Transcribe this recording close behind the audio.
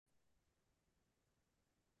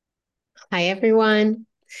Hi, everyone.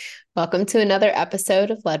 Welcome to another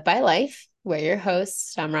episode of Led by Life. We're your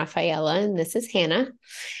hosts. I'm Rafaela, and this is Hannah.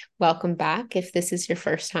 Welcome back. If this is your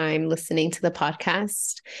first time listening to the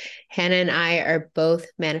podcast, Hannah and I are both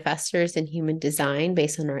manifestors in human design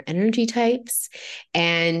based on our energy types.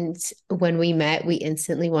 And when we met, we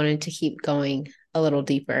instantly wanted to keep going a little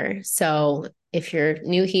deeper. So if you're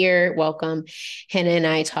new here, welcome. Hannah and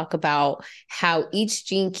I talk about how each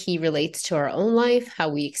gene key relates to our own life, how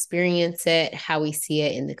we experience it, how we see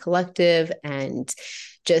it in the collective, and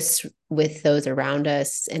just with those around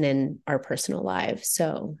us and in our personal lives.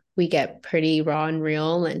 So we get pretty raw and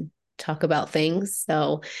real and talk about things.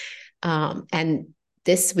 And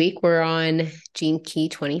this week we're on Gene Key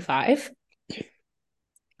 25.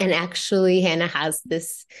 And actually, Hannah has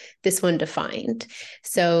this one defined.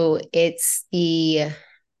 So it's the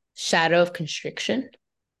shadow of constriction,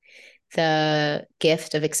 the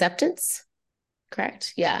gift of acceptance,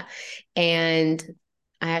 correct? Yeah. And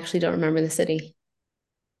I actually don't remember the city.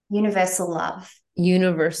 Universal love.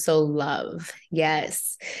 Universal love.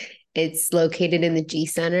 Yes. It's located in the G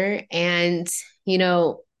Center. And, you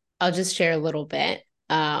know, I'll just share a little bit.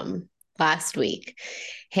 Last week,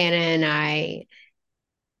 Hannah and I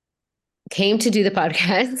came to do the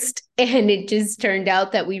podcast and it just turned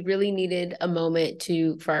out that we really needed a moment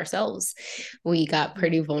to for ourselves. We got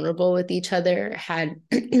pretty vulnerable with each other, had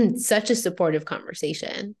such a supportive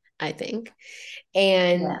conversation, I think. Yeah.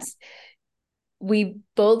 And we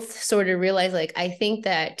both sort of realized, like, I think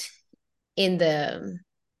that in the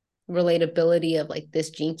relatability of like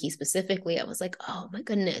this gene key specifically, I was like, oh my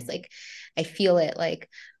goodness, like I feel it. Like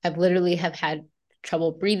I've literally have had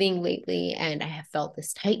trouble breathing lately, and I have felt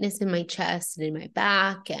this tightness in my chest and in my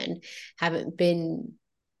back, and haven't been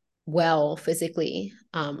well physically,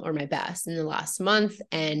 or my best in the last month.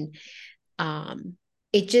 And um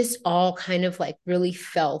it just all kind of like really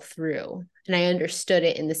fell through, and I understood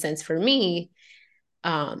it in the sense for me,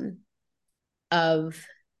 um of,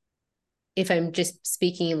 if I'm just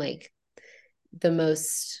speaking like the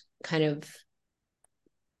most kind of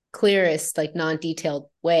clearest, like non-detailed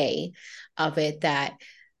way of it, that,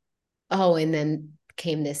 oh, and then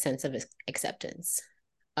came this sense of acceptance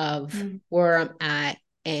of Mm. where I'm at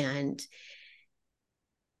and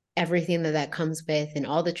everything that comes with, and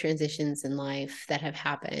all the transitions in life that have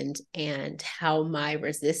happened, and how my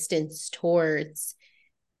resistance towards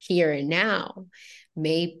here and now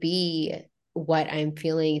may be what I'm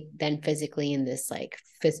feeling then physically in this like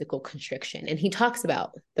physical constriction. And he talks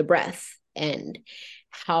about the breath and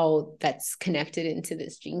how that's connected into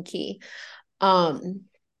this gene key. Um,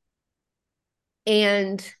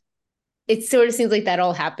 and it sort of seems like that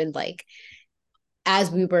all happened like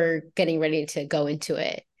as we were getting ready to go into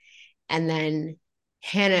it. And then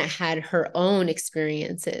Hannah had her own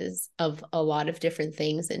experiences of a lot of different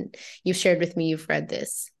things. And you've shared with me, you've read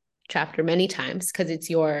this chapter many times because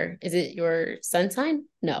is it your sun sign?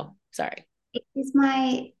 No, sorry. It is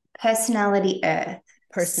my personality earth.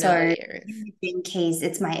 So Personality Earth. in keys,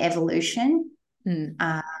 it's my evolution. Hmm.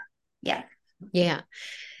 Uh, yeah. Yeah.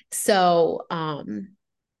 So,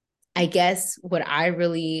 I guess what I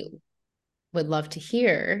really would love to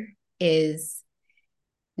hear is,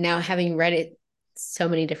 now having read it so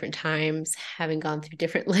many different times, having gone through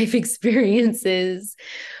different life experiences,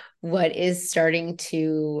 what is starting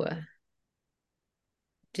to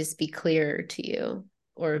just be clear to you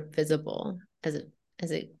or visible as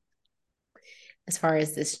it as far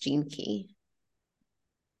as this gene key.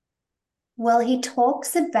 Well, he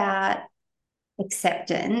talks about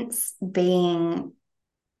acceptance being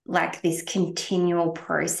like this continual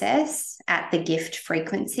process at the gift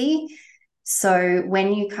frequency. So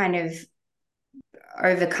when you kind of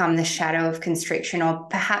overcome the shadow of constriction, or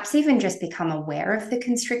perhaps even just become aware of the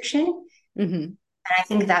constriction, Mm-hmm. and I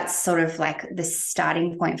think that's sort of like the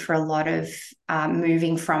starting point for a lot of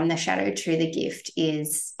moving from the shadow to the gift,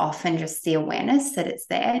 is often just the awareness that it's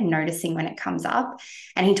there, noticing when it comes up.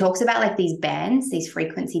 And he talks about like these bands, these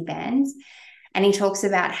frequency bands. And he talks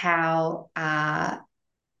about how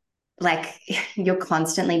like you're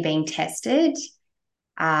constantly being tested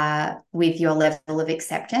with your level of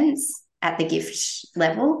acceptance at the gift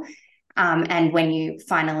level. And when you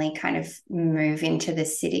finally kind of move into the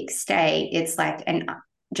Siddhic state, it's like an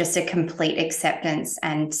just a complete acceptance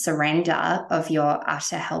and surrender of your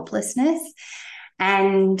utter helplessness.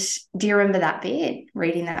 And do you remember that bit,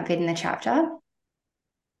 reading that bit in the chapter?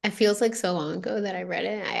 It feels like so long ago that I read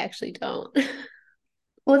it. I actually don't.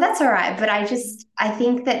 Well, that's all right. But I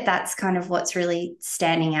think that that's kind of what's really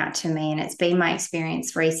standing out to me. And it's been my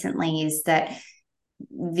experience recently, is that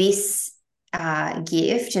this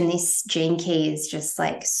gift, and this gene key is just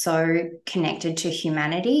like so connected to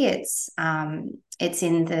humanity. It's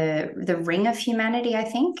in the ring of humanity, I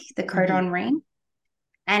think, the codon ring.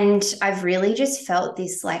 And I've really just felt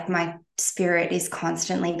this, like my spirit is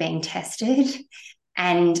constantly being tested.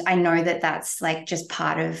 And I know that that's like just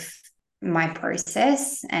part of my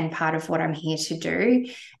process and part of what I'm here to do.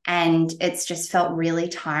 And it's just felt really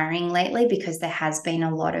tiring lately because there has been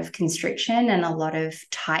a lot of constriction and a lot of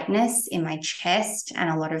tightness in my chest and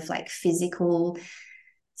a lot of like physical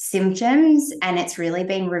symptoms. And it's really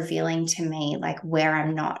been revealing to me like where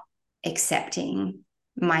I'm not accepting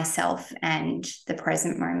myself and the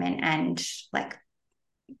present moment and like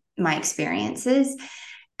my experiences.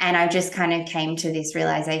 And I just kind of came to this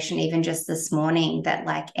realization, even just this morning, that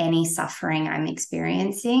like any suffering I'm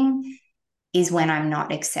experiencing is when I'm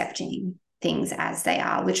not accepting things as they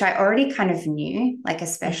are, which I already kind of knew, like,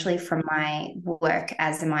 especially from my work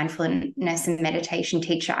as a mindfulness and meditation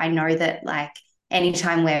teacher. I know that like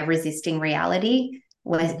anytime we're resisting reality,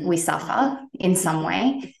 we suffer in some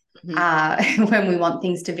way. When we want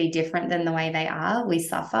things to be different than the way they are, we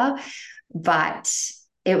suffer. But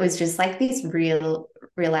it was just like this real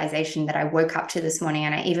realization that I woke up to this morning,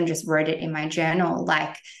 and I even just wrote it in my journal,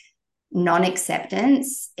 like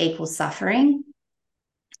non-acceptance equals suffering,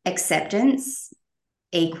 acceptance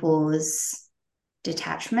equals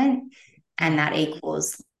detachment, and that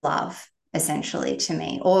equals love, essentially, to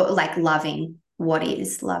me, or like loving what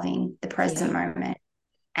is, loving the present moment,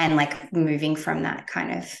 and like moving from that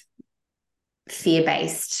kind of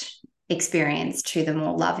fear-based experience to the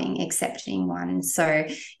more loving, accepting one. So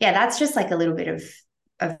yeah, that's just like a little bit of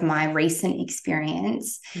my recent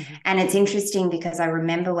experience. And it's interesting because I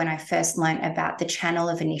remember when I first learned about the channel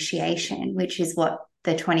of initiation, which is what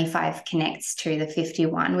the 25 connects to, the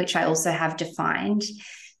 51, which I also have defined.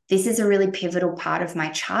 This is a really pivotal part of my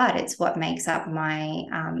chart. It's what makes up my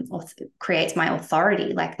creates my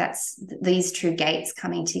authority. Like that's these two gates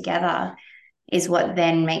coming together is what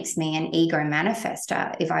then makes me an ego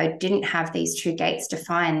manifester. If I didn't have these two gates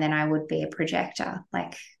defined, then I would be a projector.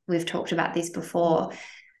 Like we've talked about this before.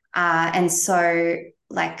 And so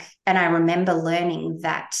like, and I remember learning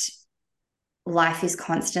that life is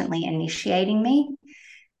constantly initiating me.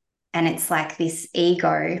 And it's like this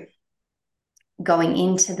ego going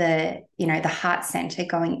into the, the heart center,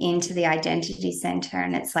 going into the identity center.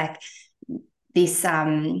 And it's like this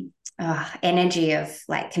energy of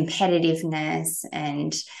like competitiveness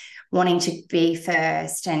and wanting to be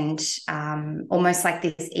first, and almost like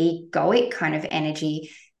this egoic kind of energy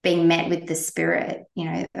being met with the spirit,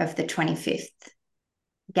 of the 25th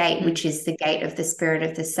gate, which is the gate of the spirit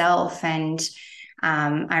of the self. And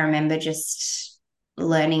I remember just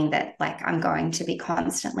learning that like I'm going to be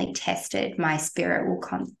constantly tested. My spirit will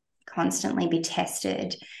constantly be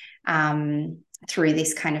tested through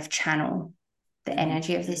this kind of channel, the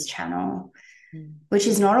energy of this channel, which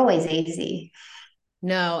is not always easy.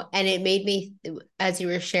 No. And it made me, as you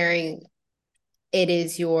were sharing, it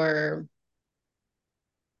is your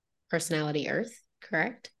personality earth,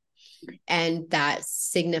 correct? And that's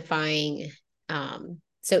signifying,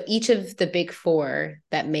 so each of the big four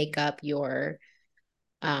that make up your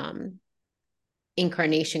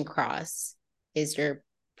incarnation cross is your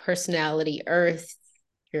personality earth,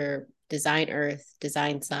 your design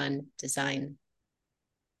sun, design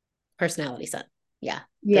personality sun. Yeah.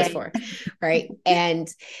 Those four. Right. And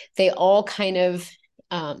they all kind of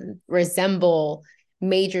resemble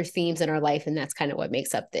major themes in our life. And that's kind of what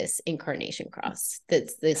makes up this incarnation cross.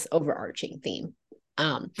 That's this overarching theme.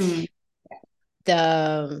 What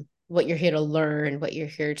you're here to learn, what you're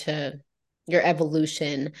here to, your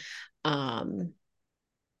evolution,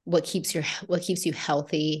 what keeps you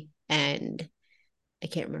healthy. And I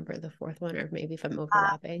can't remember the fourth one, or maybe if I'm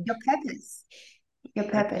overlapping. Your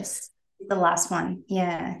purpose. The last one.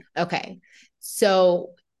 Yeah. Okay.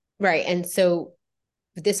 So, right. And so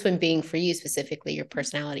this one being for you specifically, your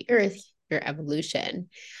personality earth, your evolution.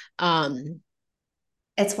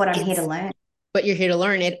 It's what I'm here to learn. What you're here to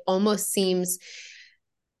learn. It almost seems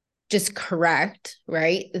just correct,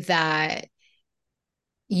 right? That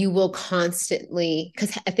you will constantly,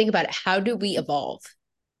 because I think about it, how do we evolve?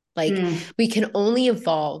 Like we can only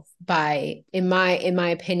evolve by, in my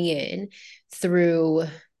opinion, through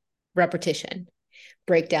repetition,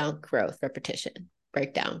 breakdown, growth, repetition,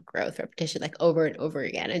 breakdown, growth, repetition, like over and over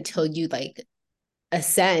again until you like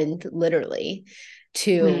ascend literally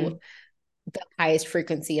to the highest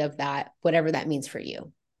frequency of that, whatever that means for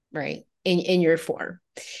you, right? In your form.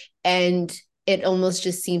 And it almost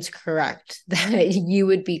just seems correct that you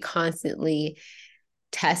would be constantly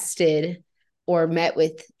tested or met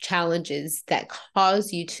with challenges that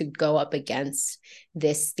cause you to go up against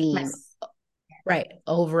this theme, right,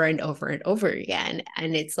 over and over and over again.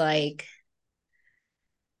 And it's like,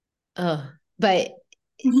 oh, but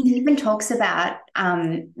he even talks about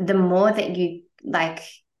the more that you like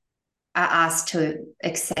are asked to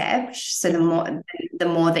accept, so the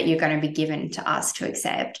more that you're going to be given to ask to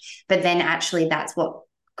accept, but then actually that's what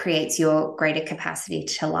creates your greater capacity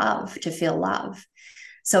to love, to feel love.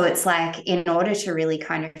 So it's like, in order to really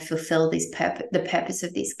kind of fulfill the purpose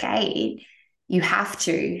of this gate, you have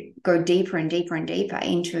to go deeper and deeper and deeper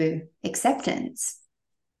into acceptance.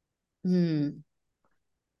 It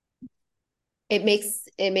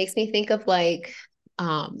makes me think of like,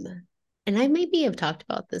 and I maybe have talked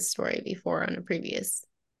about this story before on a previous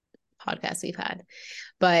podcast we've had,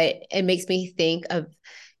 but it makes me think of,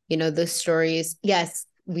 those stories. Yes,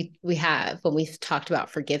 we have when we've talked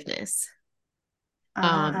about forgiveness.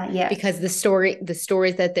 Yeah. Because the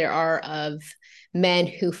stories that there are of men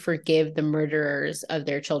who forgive the murderers of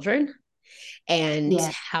their children, and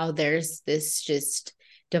how there's this just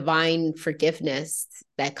divine forgiveness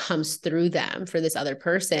that comes through them for this other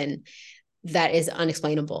person that is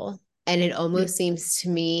unexplainable. And it almost seems to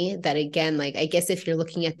me that, again, like, I guess if you're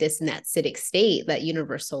looking at this in that acidic state, that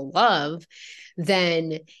universal love,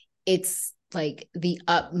 then it's like the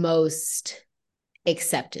utmost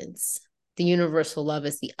acceptance. The universal love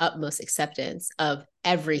is the utmost acceptance of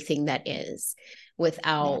everything that is,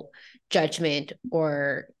 without judgment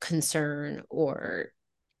or concern or,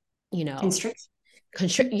 constriction.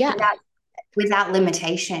 Without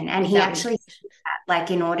limitation. And he actually said that,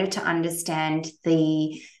 like, in order to understand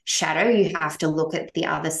the shadow, you have to look at the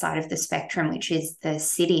other side of the spectrum, which is the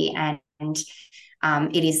city. And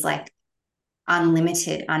it is like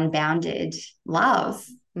unlimited, unbounded love,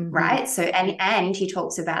 right? So, and he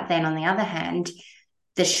talks about then, on the other hand,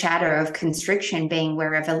 the shadow of constriction being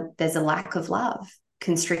wherever there's a lack of love,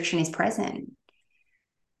 constriction is present.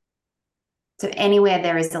 So anywhere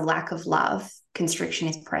there is a lack of love, constriction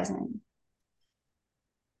is present.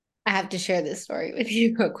 I have to share this story with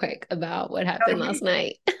you real quick about what happened last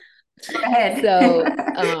night. Go ahead.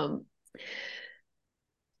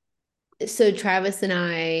 So Travis and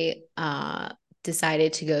I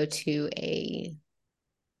decided to go to a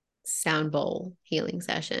sound bowl healing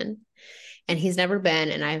session, and he's never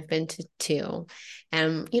been, and I've been to two.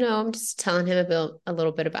 And I'm just telling him a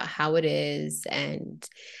little bit about how it is, and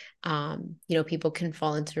people can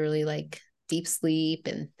fall into really like deep sleep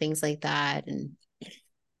and things like that. And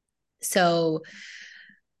so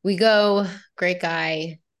we go, great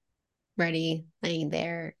guy, ready, laying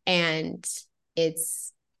there, and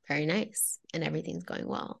it's very nice and everything's going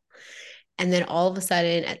well. And then all of a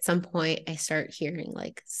sudden, at some point, I start hearing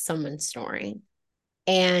like someone snoring.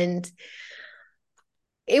 And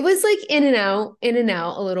it was like in and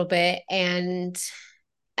out a little bit. And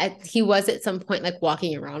he was at some point like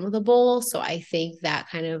walking around with a bowl. So I think that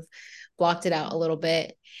kind of blocked it out a little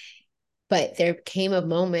bit. But there came a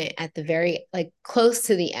moment at the very, like, close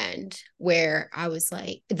to the end where I was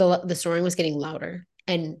like, the snoring was getting louder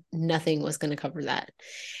and nothing was going to cover that.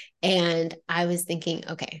 And I was thinking,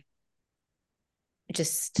 okay,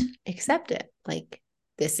 just accept it. Like,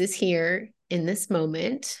 this is here in this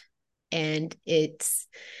moment, and it's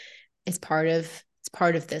part of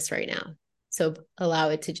this right now. So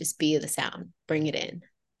allow it to just be the sound, bring it in,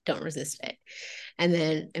 don't resist it. And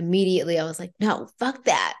then immediately I was like, no, fuck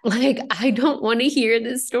that. Like, I don't want to hear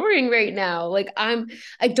this snoring right now. Like,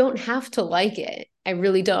 I don't have to like it. I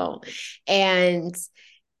really don't. And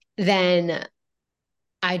then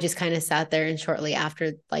I just kind of sat there, and shortly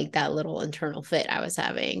after, like, that little internal fit I was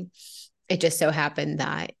having, it just so happened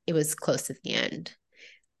that it was close to the end.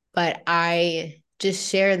 But I just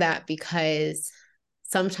share that because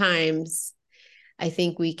sometimes I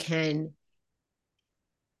think we can,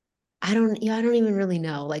 I don't even really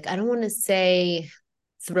know. Like, I don't want to say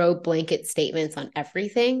throw blanket statements on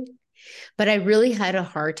everything, but I really had a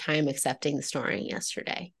hard time accepting the snoring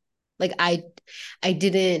yesterday. Like, I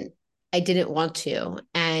didn't want to.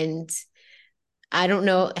 And I don't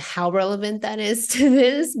know how relevant that is to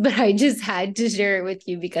this, but I just had to share it with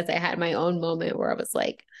you because I had my own moment where I was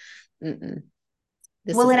like,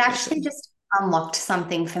 well, it actually just unlocked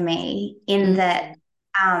something for me in that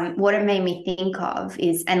what it made me think of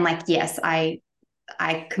is, and like, yes, I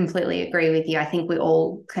completely agree with you. I think we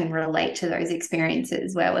all can relate to those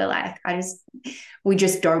experiences where we're like, we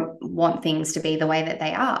just don't want things to be the way that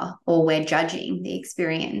they are, or we're judging the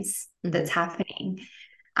experience that's happening.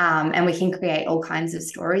 And we can create all kinds of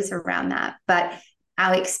stories around that. But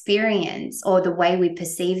our experience, or the way we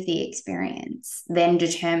perceive the experience, then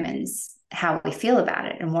determines how we feel about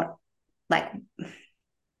it and like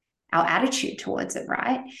our attitude towards it,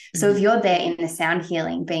 right? So if you're there in the sound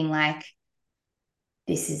healing being like,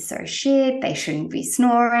 this is so shit, they shouldn't be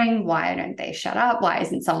snoring, why don't they shut up, why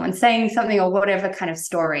isn't someone saying something, or whatever kind of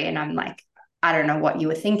story, and I'm like, I don't know what you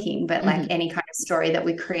were thinking, but like any kind of story that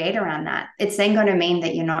we create around that, it's then going to mean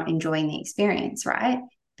that you're not enjoying the experience, right?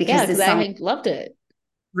 Because there's I loved it.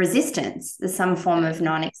 Resistance, there's some form of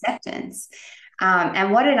non-acceptance.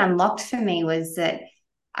 And what it unlocked for me was that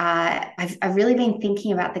I've really been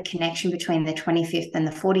thinking about the connection between the 25th and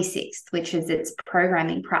the 46th, which is its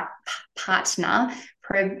programming partner.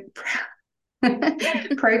 Program.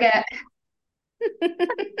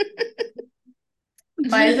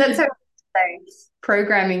 Why is that so?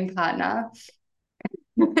 Programming partner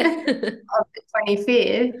of the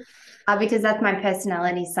 25th, because that's my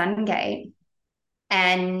personality sun gate.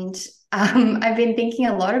 And I've been thinking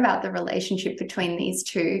a lot about the relationship between these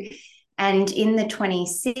two. And in the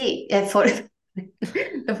 46th,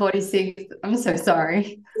 I'm so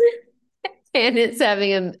sorry. And it's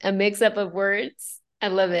having a mix-up of words. I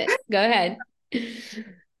love it. Go ahead.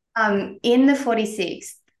 In the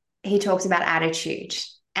 46th, he talks about attitude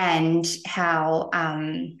and how,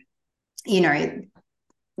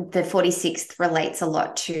 the 46th relates a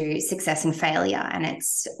lot to success and failure, and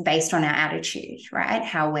it's based on our attitude, right?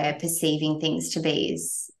 How we're perceiving things to be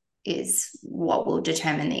is what will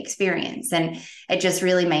determine the experience. And it just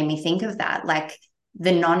really made me think of that, like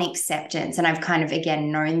the non-acceptance. And I've kind of,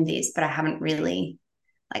 again, known this, but I haven't really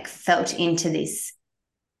like felt into this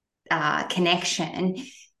connection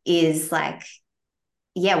is like,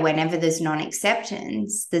 yeah, whenever there's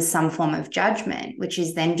non-acceptance, there's some form of judgment, which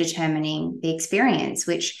is then determining the experience,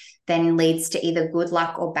 which then leads to either good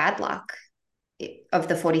luck or bad luck of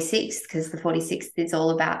the 46th, because the 46th is all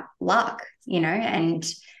about luck, and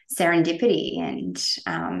serendipity. And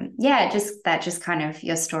just kind of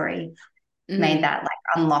your story made that like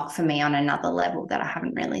unlock for me on another level that I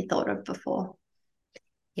haven't really thought of before.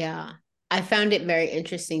 Yeah. I found it very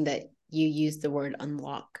interesting that you used the word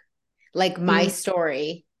unlock. Like my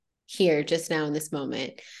story here just now in this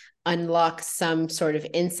moment unlocks some sort of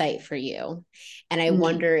insight for you. And I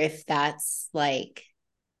wonder if that's like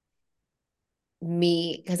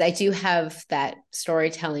me, because I do have that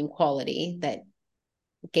storytelling quality, that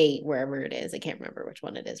gate, wherever it is. I can't remember which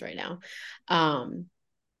one it is right now.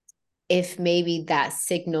 If maybe that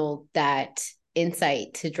signaled that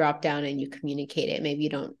insight to drop down and you communicate it, maybe you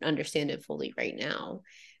don't understand it fully right now.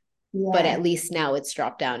 Yeah. But at least now it's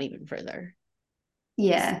dropped down even further.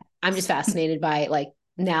 Yeah. I'm just fascinated by like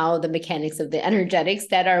now the mechanics of the energetics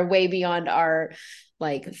that are way beyond our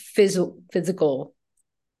like physical,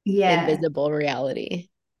 invisible reality.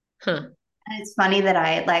 Huh. And it's funny that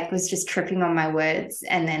I like was just tripping on my words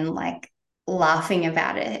and then like laughing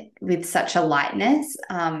about it with such a lightness,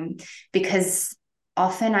 because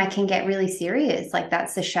often I can get really serious. Like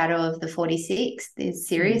that's the shadow of the 46, there's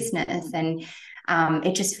seriousness. And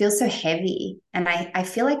it just feels so heavy. And I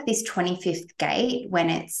feel like this 25th gate, when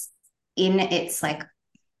it's like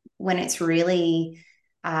when it's really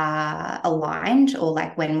aligned, or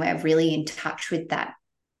like when we're really in touch with that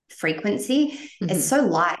frequency, it's so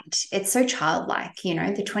light, it's so childlike.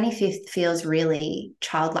 The 25th feels really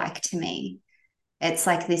childlike to me. It's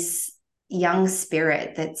like this young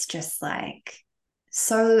spirit that's just like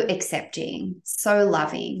so accepting, so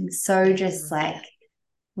loving, so just like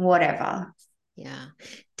whatever. Yeah.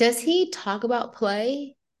 Does he talk about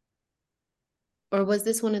play? Or was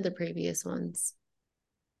this one of the previous ones?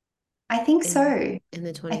 I think so. In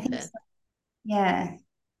the 25th. So. Yeah.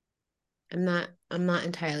 I'm not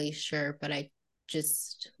entirely sure, but I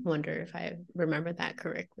just wonder if I remember that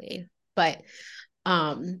correctly. But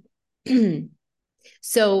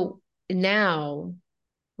so now,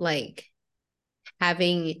 like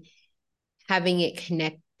having it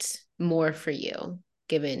connect more for you,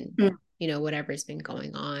 given whatever's been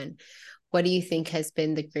going on, what do you think has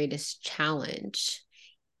been the greatest challenge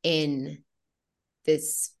in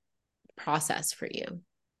this process for you?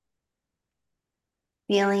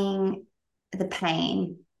 Feeling the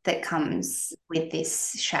pain that comes with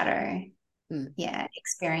this shadow. Yeah,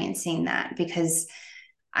 experiencing that, because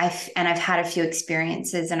I've had a few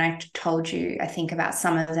experiences, and I told you, I think, about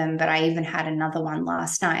some of them, but I even had another one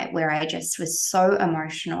last night where I just was so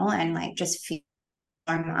emotional and like just feel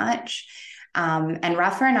so much. And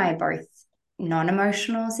Rafa and I are both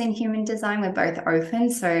non-emotionals in human design. We're both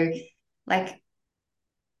open. So like,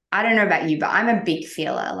 I don't know about you, but I'm a big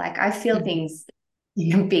feeler. Like I feel things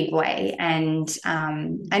in a big way. And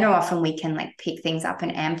I know often we can like pick things up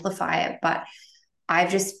and amplify it, but I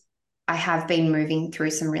have been moving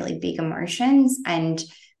through some really big emotions, and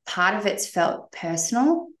part of it's felt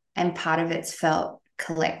personal, and part of it's felt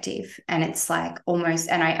collective. And it's like almost,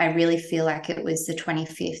 and I really feel like it was the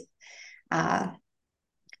 25th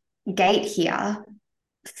gate here,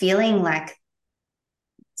 feeling like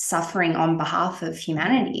suffering on behalf of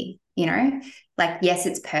humanity, you know? Like, yes,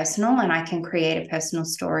 it's personal, and I can create a personal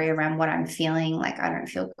story around what I'm feeling. Like, I don't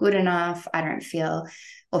feel good enough. I don't feel,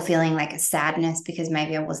 or feeling like a sadness because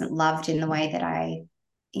maybe I wasn't loved in the way that I,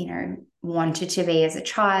 wanted to be as a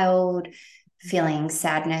child, feeling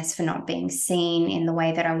sadness for not being seen in the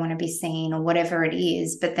way that I want to be seen, or whatever it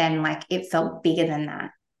is. But then, like, it felt bigger than that.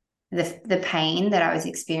 The pain that I was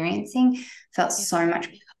experiencing felt so much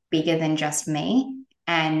bigger than just me.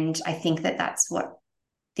 And I think that that's what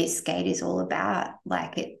this gate is all about.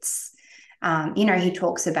 Like, it's, he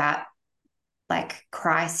talks about like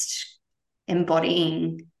Christ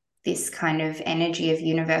embodying this kind of energy of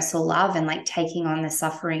universal love and like taking on the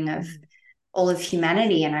suffering of all of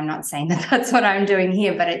humanity. And I'm not saying that that's what I'm doing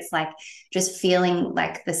here, but it's like just feeling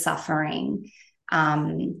like the suffering.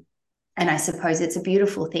 And I suppose it's a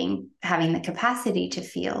beautiful thing having the capacity to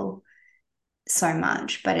feel so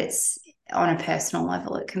much, but it's on a personal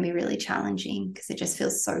level, it can be really challenging because it just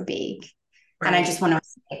feels so big. Right. And I just want to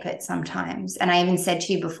escape it sometimes. And I even said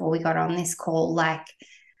to you before we got on this call, like,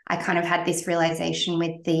 I kind of had this realization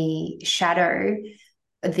with the shadow,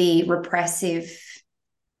 the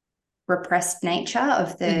repressed nature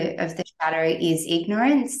of the shadow is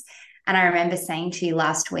ignorance. And I remember saying to you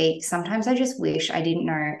last week, sometimes I just wish I didn't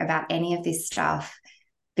know about any of this stuff,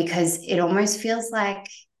 because it almost feels like,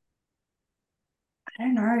 I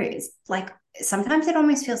don't know, it's like sometimes it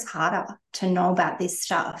almost feels harder to know about this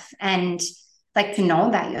stuff, and like to know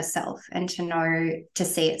about yourself and to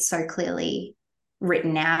see it so clearly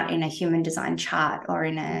written out in a human design chart or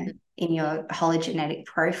in your hologenetic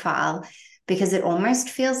profile, because it almost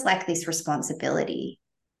feels like this responsibility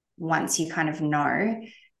once you kind of know,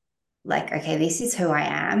 like, okay, this is who I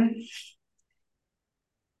am.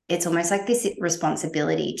 It's almost like this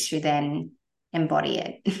responsibility to then embody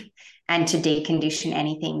it and to decondition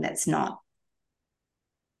anything that's not,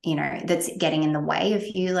 that's getting in the way of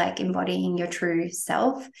you, like, embodying your true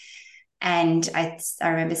self. And I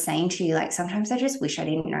remember saying to you, like, sometimes I just wish I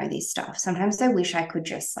didn't know this stuff. Sometimes I wish I could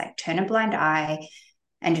just like turn a blind eye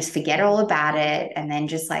and just forget all about it and then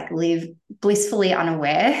just like live blissfully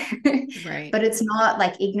unaware. Right. But it's not,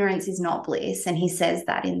 like, ignorance is not bliss. And he says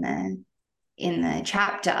that in the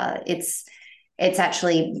chapter. It's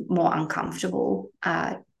actually more uncomfortable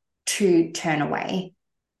to turn away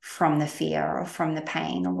from the fear or from the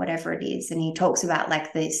pain or whatever it is. And he talks about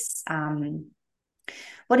like this,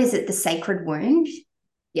 what is it? The sacred wound.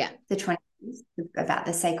 Yeah. The 20s, about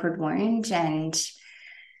the sacred wound. And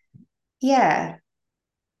yeah,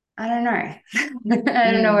 I don't know. I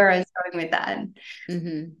don't know where I was going with that.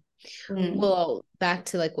 Well, back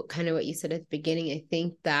to like what you said at the beginning, I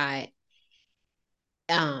think that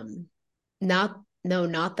not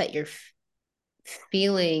that you're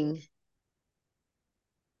feeling,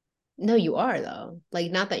 no, you are though,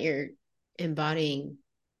 like, not that you're embodying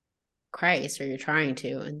Christ, or you're trying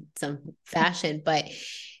to in some fashion, but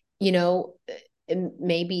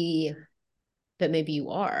maybe you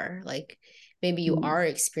are, like, maybe you are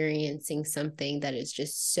experiencing something that is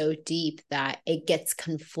just so deep that it gets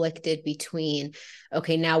conflicted between,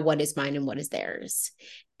 okay, now what is mine and what is theirs?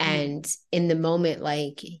 And in the moment,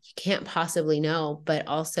 like, you can't possibly know. But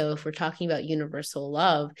also, if we're talking about universal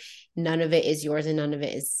love, none of it is yours and none of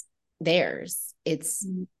it is theirs. It's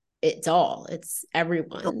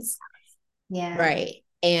everyone's. Yeah. Right.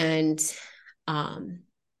 And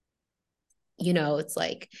it's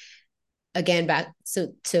like, again, back so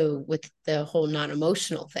with the whole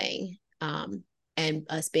non-emotional thing, and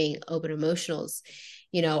us being open emotionals,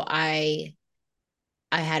 I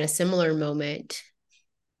had a similar moment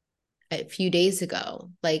a few days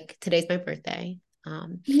ago. Like, today's my birthday, for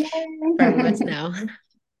everyone to know.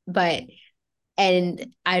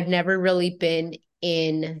 And I've never really been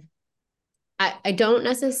in, I don't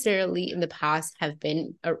necessarily in the past have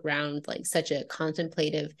been around like such a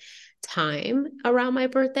contemplative time around my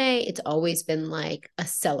birthday. It's always been like a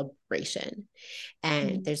celebration,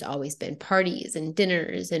 and there's always been parties and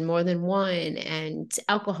dinners and more than one, and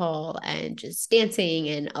alcohol and just dancing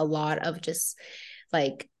and a lot of just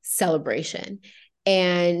like celebration.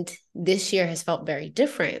 And this year has felt very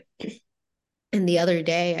different. And the other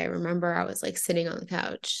day, I remember I was like sitting on the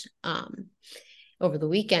couch over the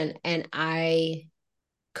weekend, and I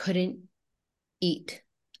couldn't eat.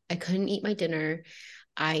 I couldn't eat my dinner.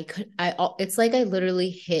 It's like I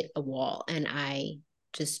literally hit a wall and I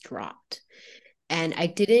just dropped. And I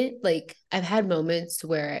didn't, like, I've had moments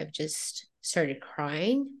where I've just started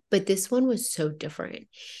crying, but this one was so different.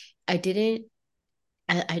 I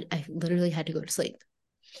literally had to go to sleep.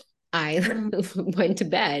 I went to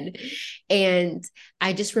bed, and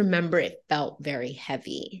I just remember it felt very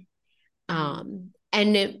heavy. And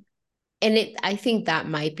I think that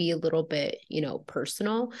might be a little bit,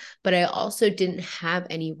 personal, but I also didn't have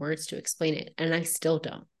any words to explain it. And I still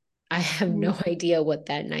don't. I have no idea what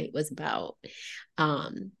that night was about.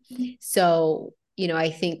 So, I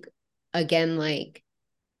think again, like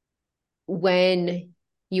when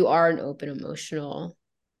you are an open emotional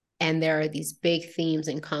and there are these big themes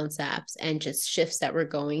and concepts and just shifts that we're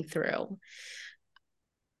going through,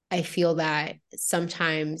 I feel that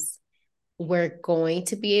sometimes we're going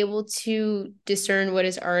to be able to discern what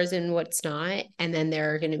is ours and what's not. And then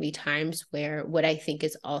there are going to be times where what I think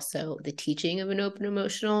is also the teaching of an open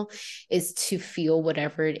emotional is to feel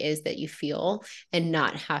whatever it is that you feel and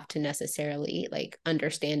not have to necessarily like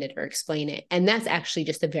understand it or explain it. And that's actually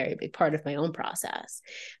just a very big part of my own process.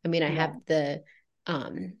 I mean, I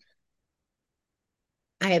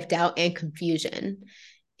have doubt and confusion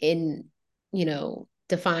in,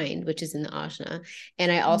 defined, which is in the Ajna.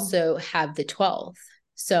 And I also have the 12th.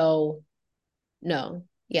 So the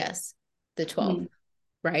 12th,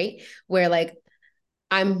 right? Where like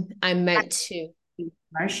I'm meant to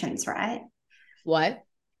emotions, right? What?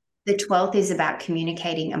 The 12th is about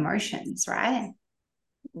communicating emotions, right?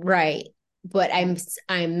 Right. But I'm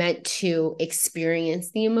meant to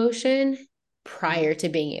experience the emotion prior to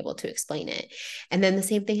being able to explain it. And then the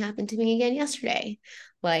same thing happened to me again yesterday.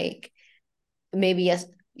 Like maybe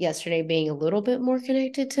yesterday being a little bit more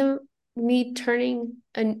connected to me turning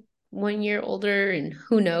 1 year older, and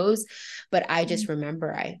who knows, but I just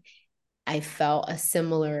remember I felt a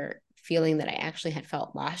similar feeling that I actually had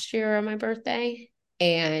felt last year on my birthday,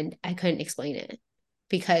 and I couldn't explain it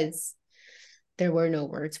because there were no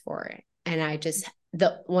words for it. And I just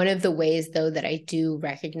one of the ways though that I do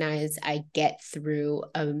recognize I get through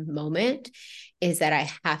a moment is that I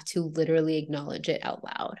have to literally acknowledge it out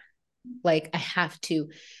loud. Like I have to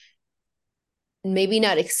maybe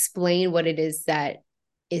not explain what it is that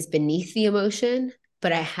is beneath the emotion,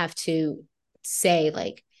 but I have to say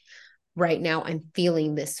like, right now I'm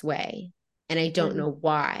feeling this way and I don't know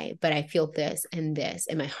why, but I feel this and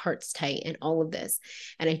my heart's tight and all of this,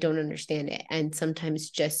 and I don't understand it. And sometimes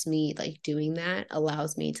just me like doing that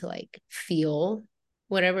allows me to like feel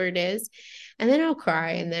whatever it is, and then I'll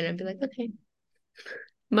cry and then I'll be like, okay,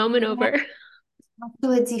 moment over.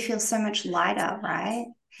 Afterwards, you feel so much lighter, right?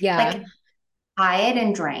 Yeah. Like tired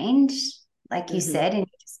and drained, like you said, and you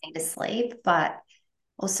just need to sleep. But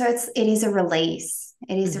also, it is a release.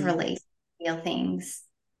 It is a release to feel things.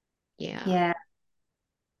 Yeah. Yeah.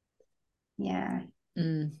 Yeah.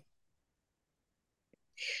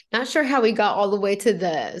 Not sure how we got all the way to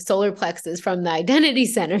the solar plexus from the identity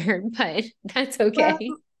center, but that's okay.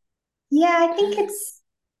 Well, yeah,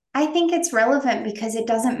 I think it's relevant because it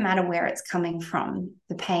doesn't matter where it's coming from,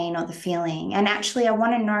 the pain or the feeling. And actually, I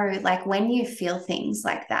want to know, like, when you feel things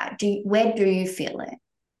like that, where do you feel it?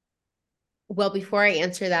 Well, before I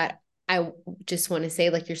answer that, I just want to say,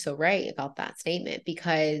 like, you're so right about that statement,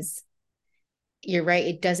 because you're right.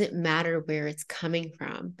 It doesn't matter where it's coming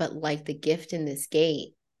from, but like the gift in this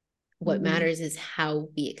gate, what matters is how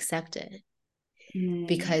we accept it.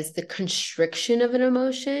 Because the constriction of an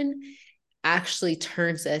emotion actually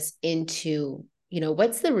turns us into,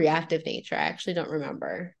 what's the reactive nature? I actually don't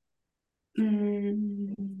remember.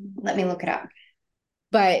 Let me look it up.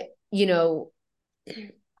 But,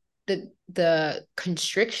 the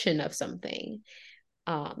constriction of something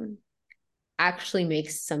actually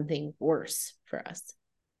makes something worse for us.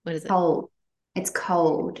 What is it? Cold. It's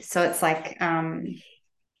cold. So it's like,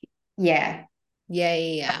 yeah.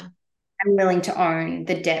 Yeah. I'm willing to own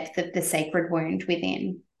the depth of the sacred wound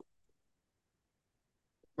within.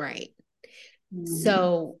 Right.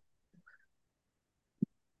 So,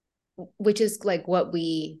 which is like what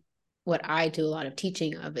I do a lot of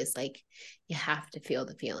teaching of is like, you have to feel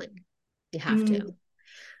the feeling. You have to.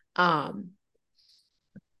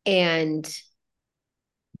 And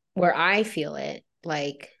where I feel it,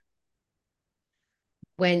 like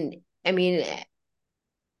I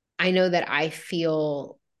know that I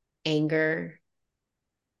feel anger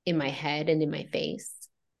in my head and in my face.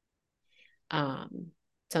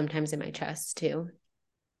 Sometimes in my chest too.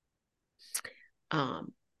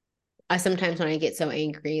 I sometimes when I get so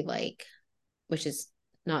angry, like, which is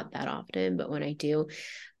not that often, but when I do,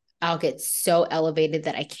 I'll get so elevated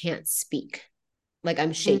that I can't speak. Like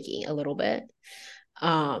I'm shaky a little bit.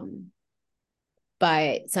 But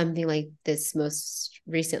something like this most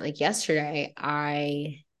recent, like yesterday,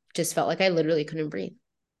 I just felt like I literally couldn't breathe.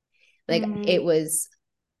 Like it was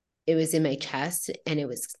in my chest and it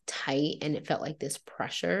was tight and it felt like this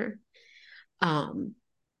pressure. And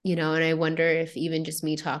I wonder if even just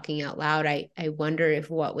me talking out loud, I wonder if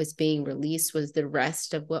what was being released was the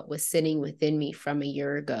rest of what was sitting within me from a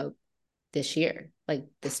year ago this year, like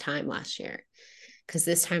this time last year. Because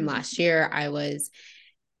this time last year, I was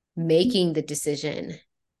making the decision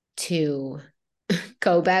to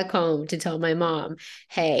go back home to tell my mom,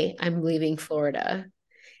 hey, I'm leaving Florida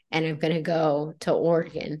and I'm going to go to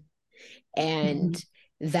Oregon. And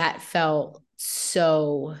that felt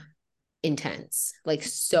so intense, like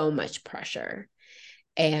so much pressure.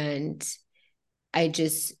 And I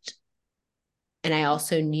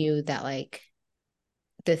also knew that like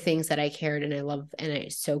the things that I cared and I love and I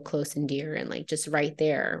so close and dear and like just right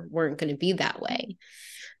there weren't going to be that way.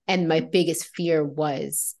 And my biggest fear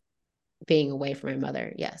was being away from my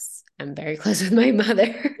mother. Yes, I'm very close with my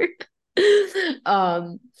mother.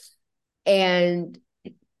 And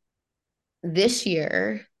this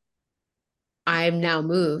year I'm now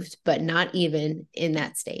moved, but not even in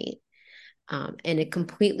that state, in a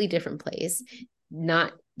completely different place,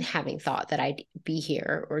 not having thought that I'd be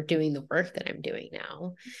here or doing the work that I'm doing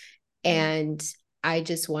now. And I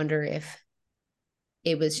just wonder if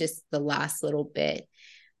it was just the last little bit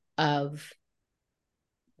of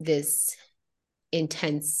this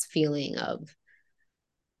intense feeling of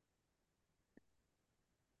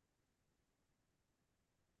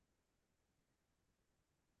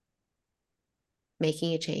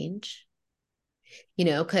making a change,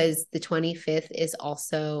 because the 25th is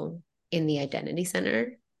also in the Identity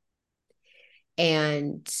Center.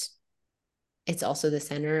 And it's also the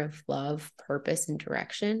center of love, purpose, and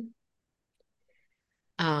direction.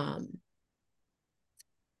 And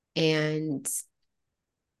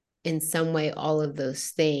in some way, all of those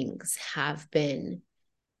things have been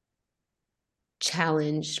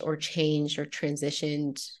challenged or changed or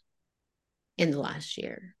transitioned in the last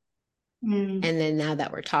year. And then now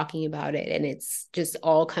that we're talking about it and it's just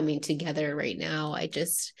all coming together right now, I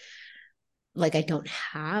just like, I don't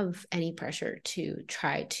have any pressure to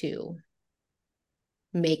try to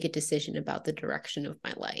make a decision about the direction of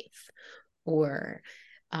my life or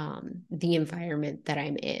the environment that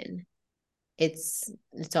I'm in. It's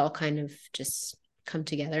all kind of just come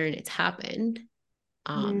together and it's happened.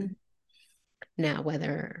 Now,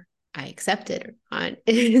 whether I accept it or not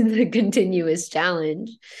is a continuous challenge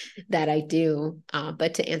that I do.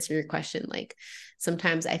 But to answer your question, like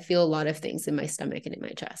sometimes I feel a lot of things in my stomach and in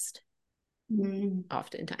my chest.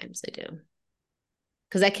 Oftentimes I do.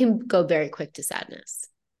 Because I can go very quick to sadness.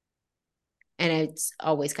 And it's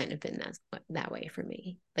always kind of been that way for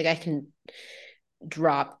me. Like I can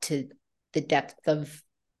drop to the depth of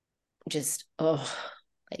just,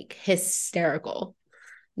 like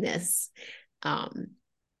hystericalness.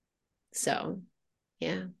 So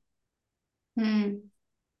yeah. It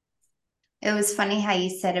was funny how you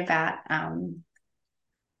said about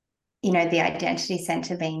the identity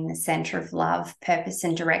center being the center of love, purpose,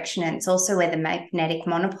 and direction. And it's also where the magnetic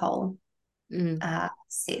monopole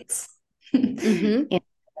sits in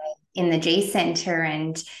the G center.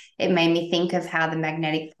 And it made me think of how the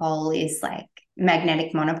magnetic monopole, is like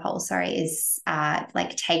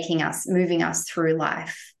moving us through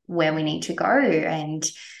life where we need to go. And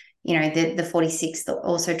the 46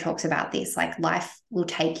 also talks about this, like life will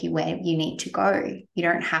take you where you need to go. You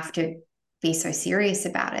don't have to be so serious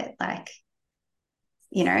about it. Like,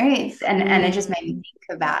 and it just made me think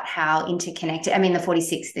about how interconnected. I mean, the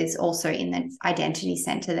 46th is also in the identity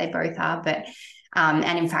center. They both are, but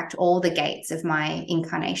and in fact, all the gates of my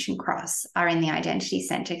incarnation cross are in the identity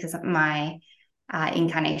center because my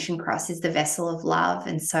incarnation cross is the vessel of love.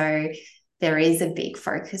 And so there is a big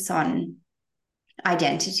focus on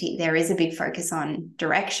identity. There is a big focus on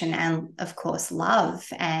direction and, of course, love.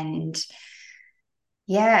 And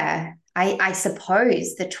yeah, I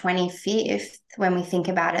suppose the 25th, when we think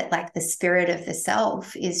about it, like the spirit of the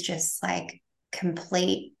self is just like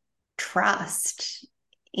complete trust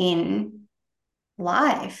in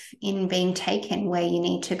life, in being taken where you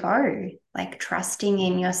need to go, like trusting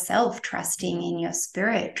in yourself, trusting in your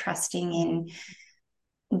spirit, trusting in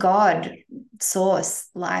God, source,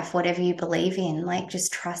 life, whatever you believe in, like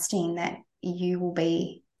just trusting that you will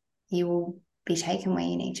be taken where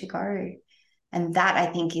you need to go. And that, I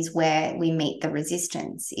think, is where we meet the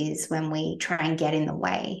resistance, is when we try and get in the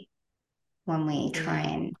way, when we try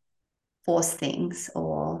and force things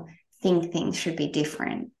or think things should be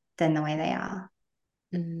different than the way they are.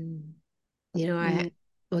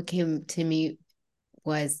 What came to me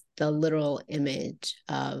was the literal image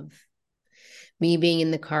of me being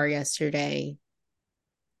in the car yesterday,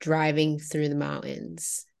 driving through the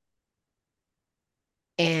mountains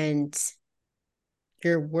And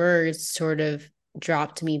your words sort of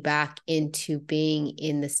dropped me back into being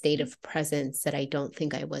in the state of presence that I don't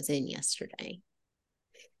think I was in yesterday.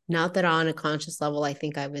 Not that on a conscious level, I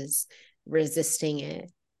think I was resisting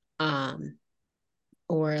it,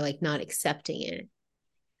 or like not accepting it.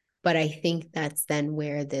 But I think that's then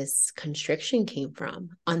where this constriction came from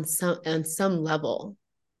on some level,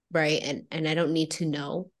 right? And I don't need to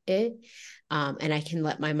know it, and I can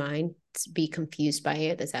let my mind be confused by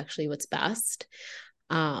it. That's actually what's best.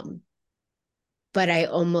 But I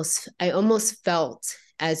almost felt,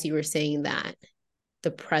 as you were saying that,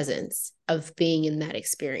 the presence of being in that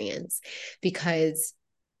experience because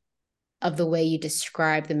of the way you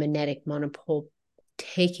describe the magnetic monopole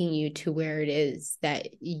taking you to where it is that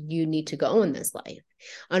you need to go in this life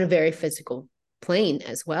on a very physical plane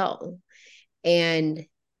as well. And,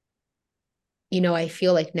 I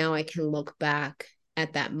feel like now I can look back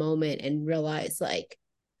at that moment and realize like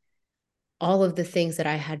all of the things that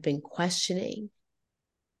I had been questioning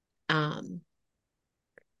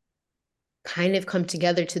kind of come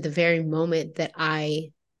together to the very moment that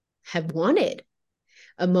I have wanted.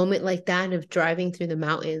 A moment like that of driving through the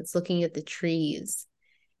mountains, looking at the trees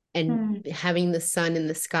and having the sun in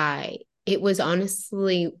the sky. It was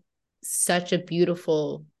honestly such a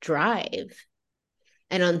beautiful drive.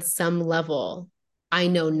 And on some level, I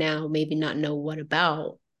know now, maybe not know what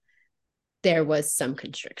about, there was some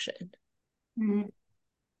constriction. Mm.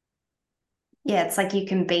 Yeah, it's like you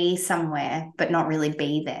can be somewhere, but not really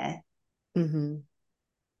be there. Mm-hmm.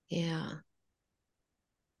 Yeah.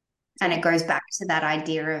 And it goes back to that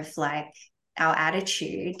idea of like our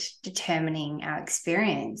attitude determining our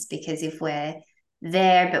experience. Because if we're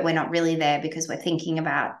there, but we're not really there because we're thinking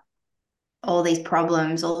about all these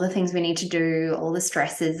problems, all the things we need to do, all the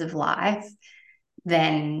stresses of life,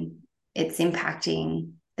 then it's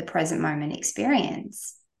impacting the present moment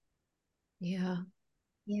experience. Yeah.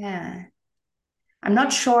 Yeah. I'm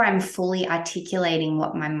not sure I'm fully articulating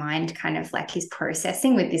what my mind kind of like is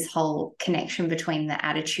processing with this whole connection between the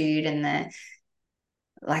attitude and the,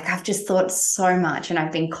 like, I've just thought so much and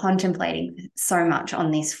I've been contemplating so much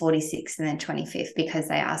on this 46th and then 25th because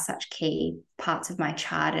they are such key parts of my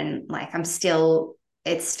chart. And like, it's still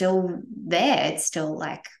there. It's still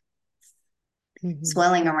like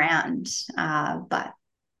swirling around. But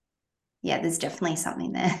yeah, there's definitely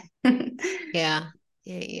something there. Yeah.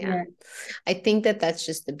 Yeah. I think that that's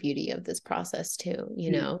just the beauty of this process too,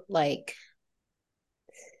 like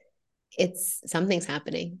something's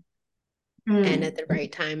happening and at the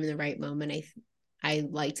right time in the right moment. I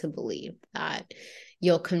like to believe that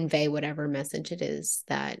you'll convey whatever message it is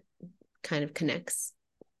that kind of connects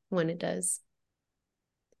when it does.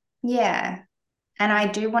 Yeah. And I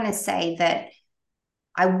do want to say that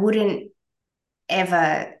I wouldn't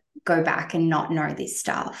ever go back and not know this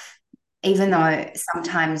stuff. Even though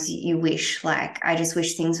sometimes you wish, like, I just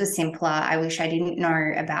wish things were simpler. I wish I didn't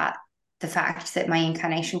know about the fact that my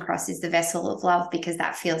incarnation cross is the vessel of love, because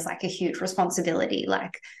that feels like a huge responsibility.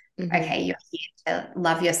 Like, okay, you're here to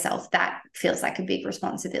love yourself. That feels like a big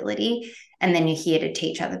responsibility. And then you're here to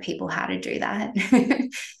teach other people how to do that.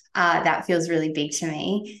 That feels really big to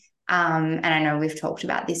me. And I know we've talked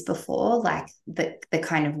about this before, like the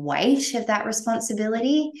kind of weight of that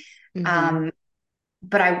responsibility.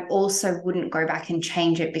 But I also wouldn't go back and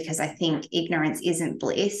change it because I think ignorance isn't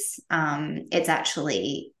bliss. It's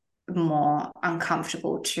actually more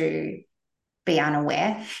uncomfortable to be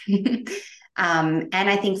unaware. And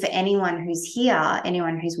I think for anyone who's here,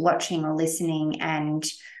 anyone who's watching or listening and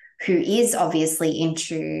who is obviously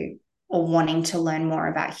into or wanting to learn more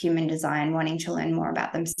about human design, wanting to learn more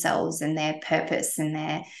about themselves and their purpose and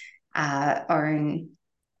their own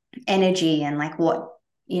energy and like what,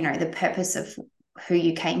 the purpose of who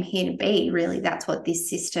you came here to be, really, that's what this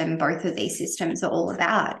system, both of these systems are all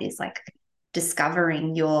about, is like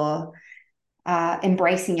discovering your,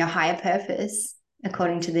 embracing your higher purpose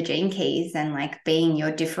according to the gene keys and like being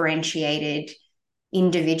your differentiated,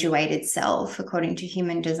 individuated self according to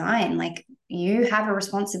human design. Like you have a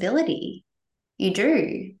responsibility. You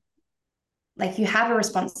do. Like you have a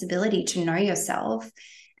responsibility to know yourself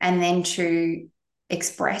and then to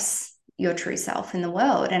express your true self in the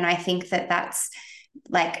world. And I think that that's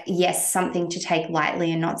like, yes, something to take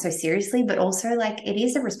lightly and not so seriously, but also like it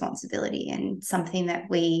is a responsibility and something that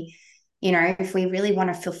we, if we really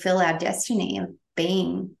want to fulfill our destiny of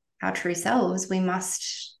being our true selves, we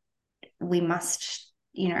must,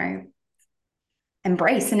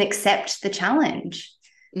 embrace and accept the challenge,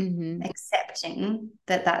 accepting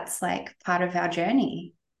that that's like part of our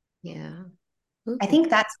journey. Yeah. I think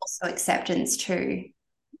that's also acceptance too,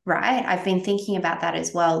 right? I've been thinking about that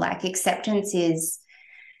as well. Like acceptance is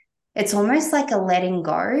it's almost like a letting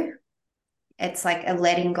go. It's like a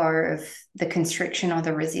letting go of the constriction or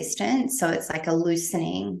the resistance. So it's like a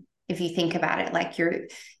loosening. If you think about it, like you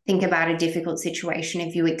think about a difficult situation,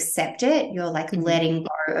 if you accept it, you're like Mm-hmm. letting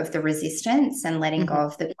go of the resistance and letting go Mm-hmm.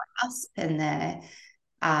 of the grasp and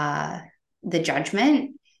the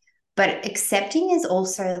judgment. But accepting is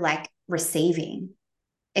also like receiving.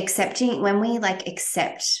 Accepting, when we like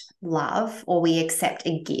accept love or we accept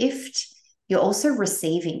a gift, you're also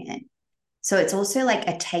receiving it. So it's also like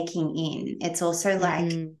a taking in. It's also like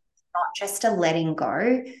Mm-hmm. not just a letting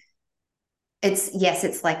go. It's yes,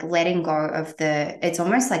 it's like letting go of it's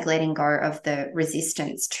almost like letting go of the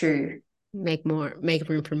resistance too. Make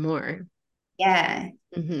room for more. Yeah.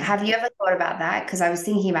 Mm-hmm. Have you ever thought about that? Because I was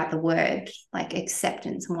thinking about the word like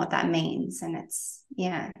acceptance and what that means. And it's,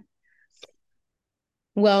 yeah.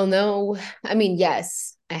 Well, no, I mean,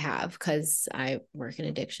 yes, I have because I work in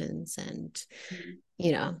addictions. And,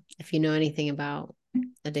 if you know anything about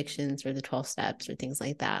addictions or the 12 steps or things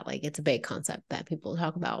like that, like it's a big concept that people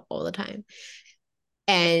talk about all the time.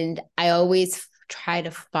 And I always try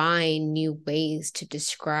to find new ways to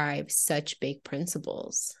describe such big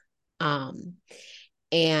principles. Um,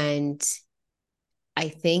 and I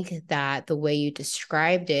think that the way you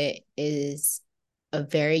described it is a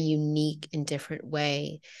very unique and different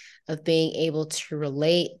way of being able to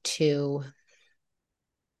relate to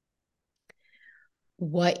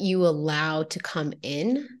what you allow to come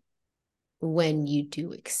in when you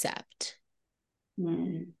do accept.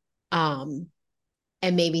 Mm. Um,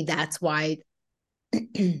 and maybe that's why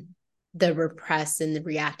the repressed and the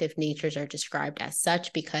reactive natures are described as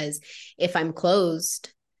such, because if I'm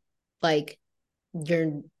closed, like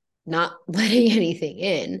you're not letting anything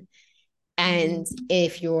in. And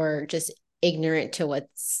if you're just ignorant to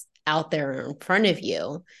what's out there in front of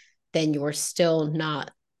you, then you're still not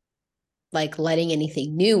like letting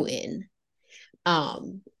anything new in.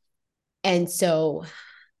 Um, and so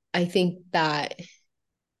I think that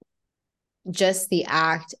just the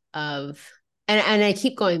act of, and I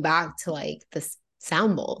keep going back to like this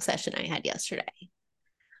sound bowl session I had yesterday.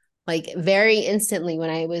 Like very instantly when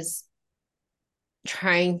I was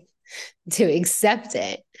trying to accept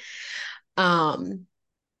it, um,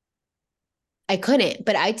 I couldn't,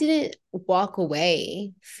 but I didn't walk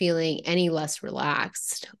away feeling any less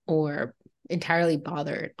relaxed or entirely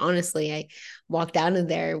bothered. Honestly, I walked out of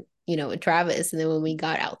there, with Travis. And then when we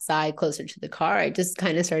got outside closer to the car, I just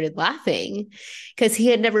kind of started laughing because he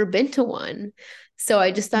had never been to one. So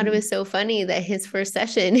I just thought it was so funny that his first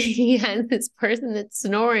session, he had this person that's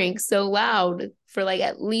snoring so loud for like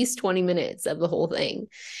at least 20 minutes of the whole thing.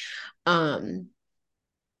 Um,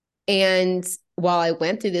 and while I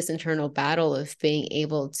went through this internal battle of being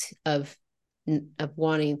able to, of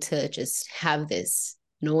wanting to just have this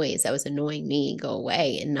noise that was annoying me go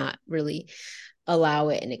away and not really allow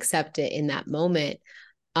it and accept it in that moment,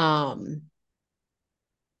 um,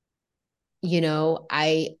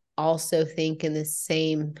 I also think in the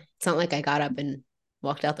same, it's not like I got up and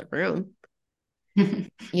walked out the room,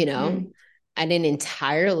 you know, Mm. I didn't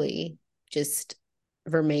entirely just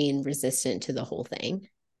remain resistant to the whole thing.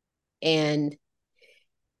 And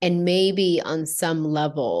maybe on some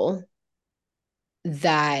level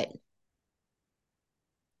that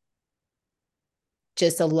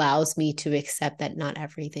just allows me to accept that not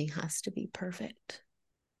everything has to be perfect.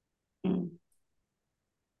 Mm.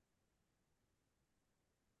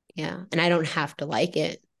 Yeah. And I don't have to like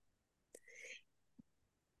it,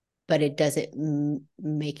 but it doesn't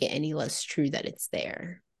make it any less true that it's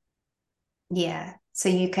there. Yeah. So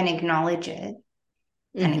you can acknowledge it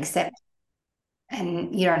and Mm-hmm. accept,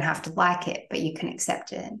 and you don't have to like it, but you can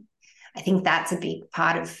accept it. I think that's a big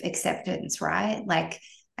part of acceptance, right? Like,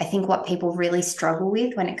 I think what people really struggle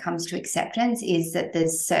with when it comes to acceptance is that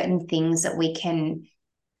there's certain things that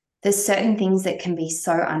can be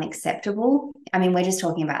so unacceptable. I mean, we're just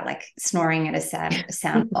talking about like snoring at a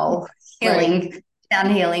sound bowl, Right.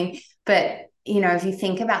 sound healing. But, if you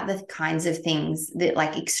think about the kinds of things that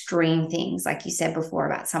like extreme things, like you said before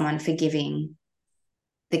about someone forgiving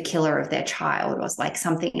the killer of their child was like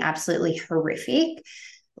something absolutely horrific.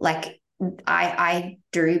 Like I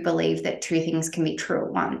do believe that two things can be true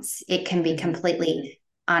at once. It can be Mm-hmm. completely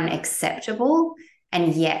unacceptable,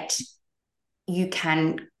 and yet you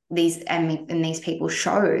can and these people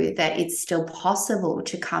show that it's still possible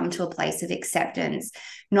to come to a place of acceptance,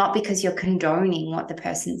 not because you're condoning what the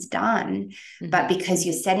person's done, but Mm-hmm. because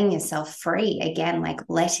you're setting yourself free again, like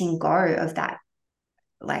letting go of that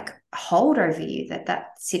like hold over you that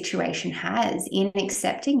situation has in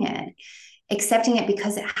accepting it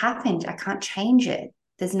because it happened. I can't change it.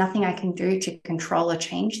 There's nothing I can do to control or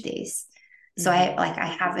change this. So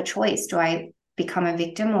I have a choice. Do I become a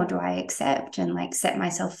victim or do I accept and like set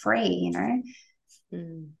myself free, you know?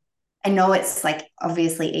 I know it's like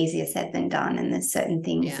obviously easier said than done. And there's certain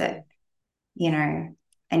things that, you know,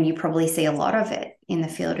 and you probably see a lot of it in the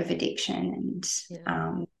field of addiction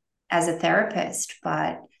and as a therapist.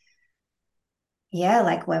 But yeah,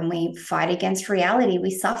 like when we fight against reality,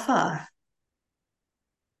 we suffer.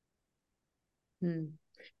 You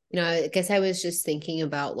know, I guess I was just thinking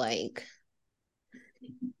about like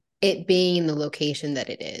it being the location that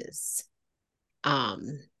it is.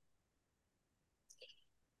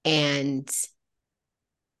 And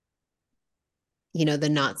you know, the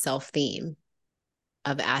not self theme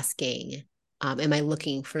of asking, am I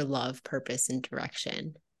looking for love, purpose, and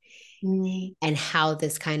direction? And how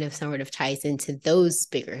this kind of sort of ties into those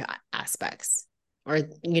bigger aspects or,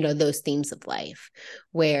 you know, those themes of life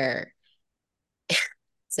where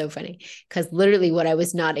so funny because literally what I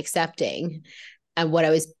was not accepting and what I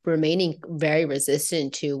was remaining very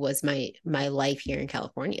resistant to was my life here in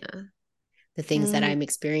California, the things that I'm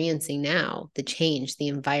experiencing now, the change, the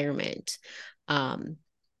environment, sure,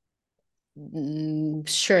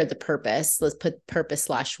 the purpose, let's put purpose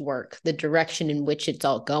slash work, the direction in which it's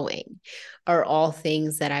all going are all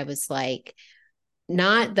things that I was like,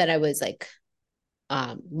 not that I was like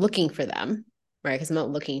looking for them, right? Because I'm not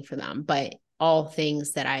looking for them, but all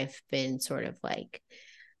things that I've been sort of like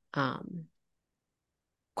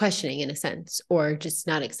questioning in a sense, or just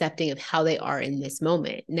not accepting of how they are in this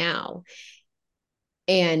moment now.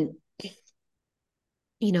 And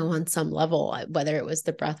you know, on some level, whether it was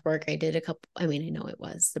the breath work I did I know it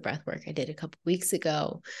was the breath work I did a couple weeks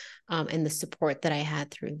ago, and the support that I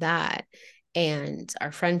had through that and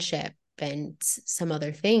our friendship and some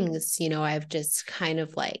other things, you know, I've just kind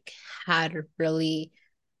of like had a really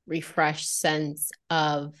refreshed sense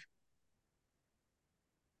of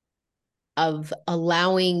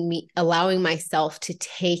allowing myself to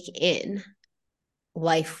take in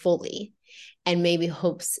life fully, and maybe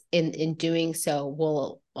hopes in doing so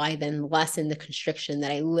will I then lessen the constriction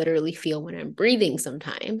that I literally feel when I'm breathing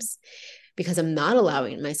sometimes, because I'm not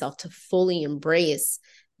allowing myself to fully embrace,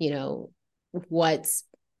 you know, what's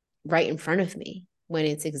right in front of me when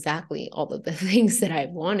it's exactly all of the things that I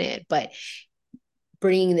wanted. But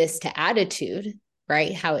bringing this to attitude,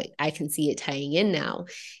 right? I can see it tying in now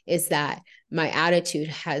is that my attitude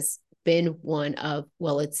has been one of,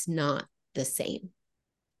 well, it's not the same.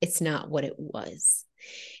 It's not what it was.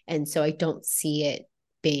 And so I don't see it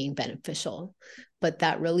being beneficial, but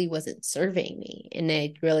that really wasn't serving me. And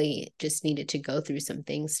I really just needed to go through some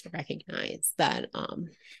things to recognize that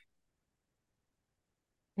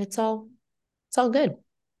it's all good.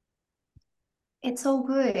 It's all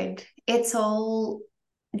good. It's all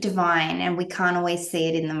divine, and we can't always see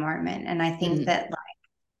it in the moment. And I think that like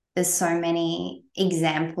there's so many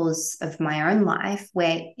examples of my own life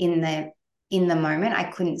where in the moment I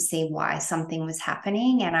couldn't see why something was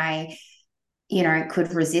happening, and I, you know,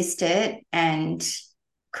 could resist it and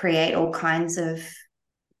create all kinds of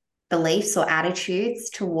beliefs or attitudes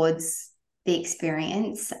towards the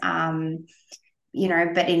experience. You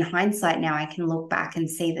know, but in hindsight now I can look back and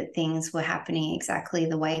see that things were happening exactly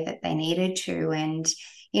the way that they needed to. And,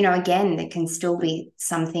 you know, again, there can still be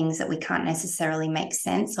some things that we can't necessarily make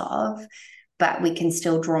sense of, but we can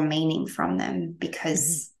still draw meaning from them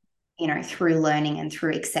because, you know, through learning and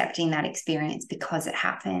through accepting that experience because it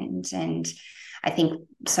happened. And I think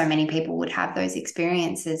so many people would have those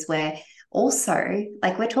experiences where also,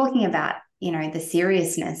 like we're talking about, you know, the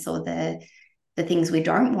seriousness or the things we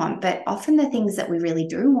don't want, but often the things that we really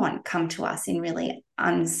do want come to us in really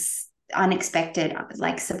unexpected,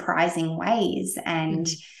 like surprising ways. And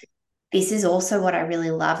this is also what I really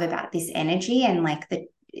love about this energy and like the,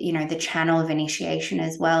 you know, the channel of initiation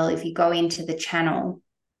as well. If you go into the channel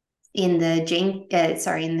in the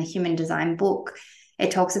in the human design book, it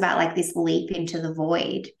talks about like this leap into the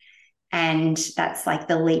void. And that's like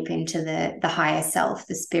the leap into the higher self,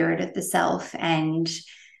 the spirit of the self. And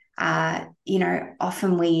you know,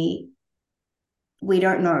 often we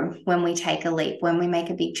don't know when we take a leap, when we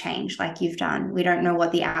make a big change like you've done. We don't know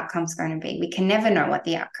what the outcome's going to be. We can never know what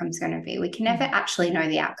the outcome's going to be. We can never actually know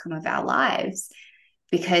the outcome of our lives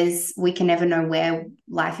because we can never know where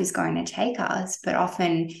life is going to take us. But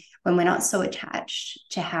often when we're not so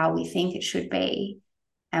attached to how we think it should be,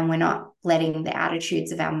 and we're not letting the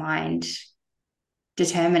attitudes of our mind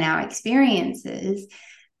determine our experiences,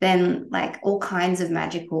 then like all kinds of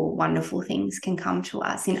magical, wonderful things can come to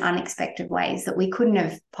us in unexpected ways that we couldn't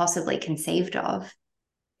have possibly conceived of.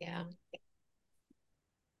 Yeah.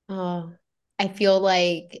 Oh, I feel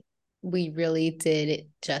like we really did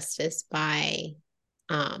justice by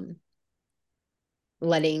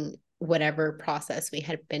letting whatever process we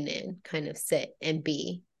had been in kind of sit and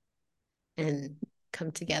be and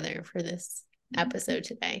come together for this episode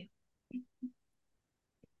today.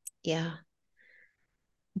 Yeah.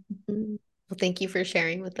 Well, thank you for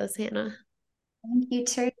sharing with us, Hannah. Thank you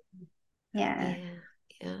too. Yeah.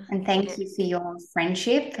 And thank you for your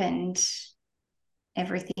friendship and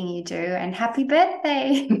everything you do. And happy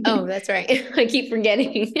birthday. Oh, that's right. I keep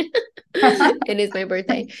forgetting. It is my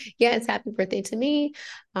birthday. Yeah, it's happy birthday to me.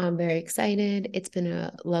 I'm very excited. It's been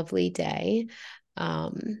a lovely day.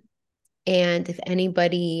 And if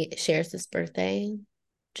anybody shares this birthday,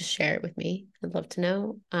 just share it with me. I'd love to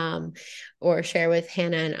know. Or share with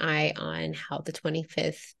Hannah and I on how the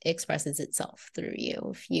 25th expresses itself through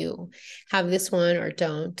you. If you have this one or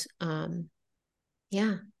don't.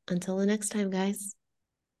 Yeah, until the next time, guys.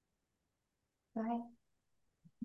 Bye.